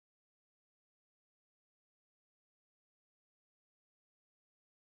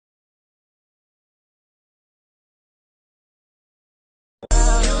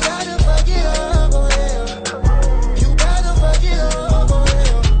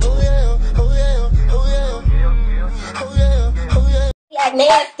act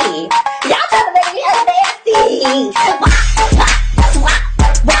nasty. Y'all trying to make me act nasty. Let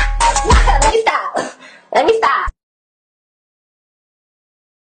me stop. Let me stop.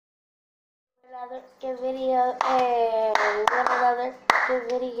 Another good video and another good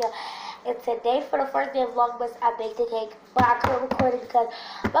video. And today, for the first day of Vlogmas, I baked a cake, but I couldn't record it because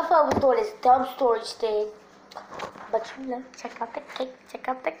my phone was doing this dumb storage thing. But you know, check out the cake, check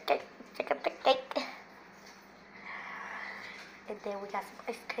out the cake, check out the cake. And then we got some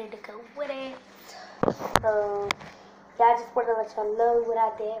ice cream to go with it. So, yeah, I just wanted to let y'all know what I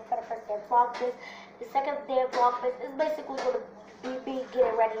did for the first day of Vlogmas. The second day of Vlogmas is basically going to be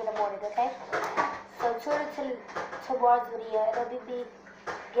getting ready in the morning, okay? So tune into tomorrow's video. It'll be me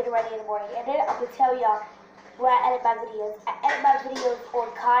getting ready in the morning. And then I'm going to tell y'all where I edit my videos. I edit my videos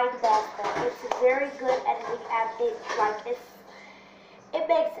on Kind Master. It's a very good editing app. It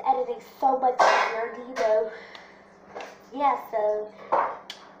makes editing so much easier, you know. Yeah, so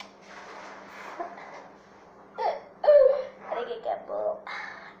I think it got bull.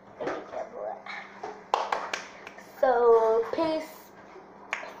 So peace.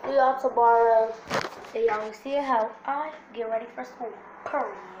 See y'all tomorrow. And y'all will see how I get ready for school.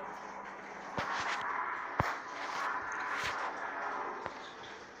 Period.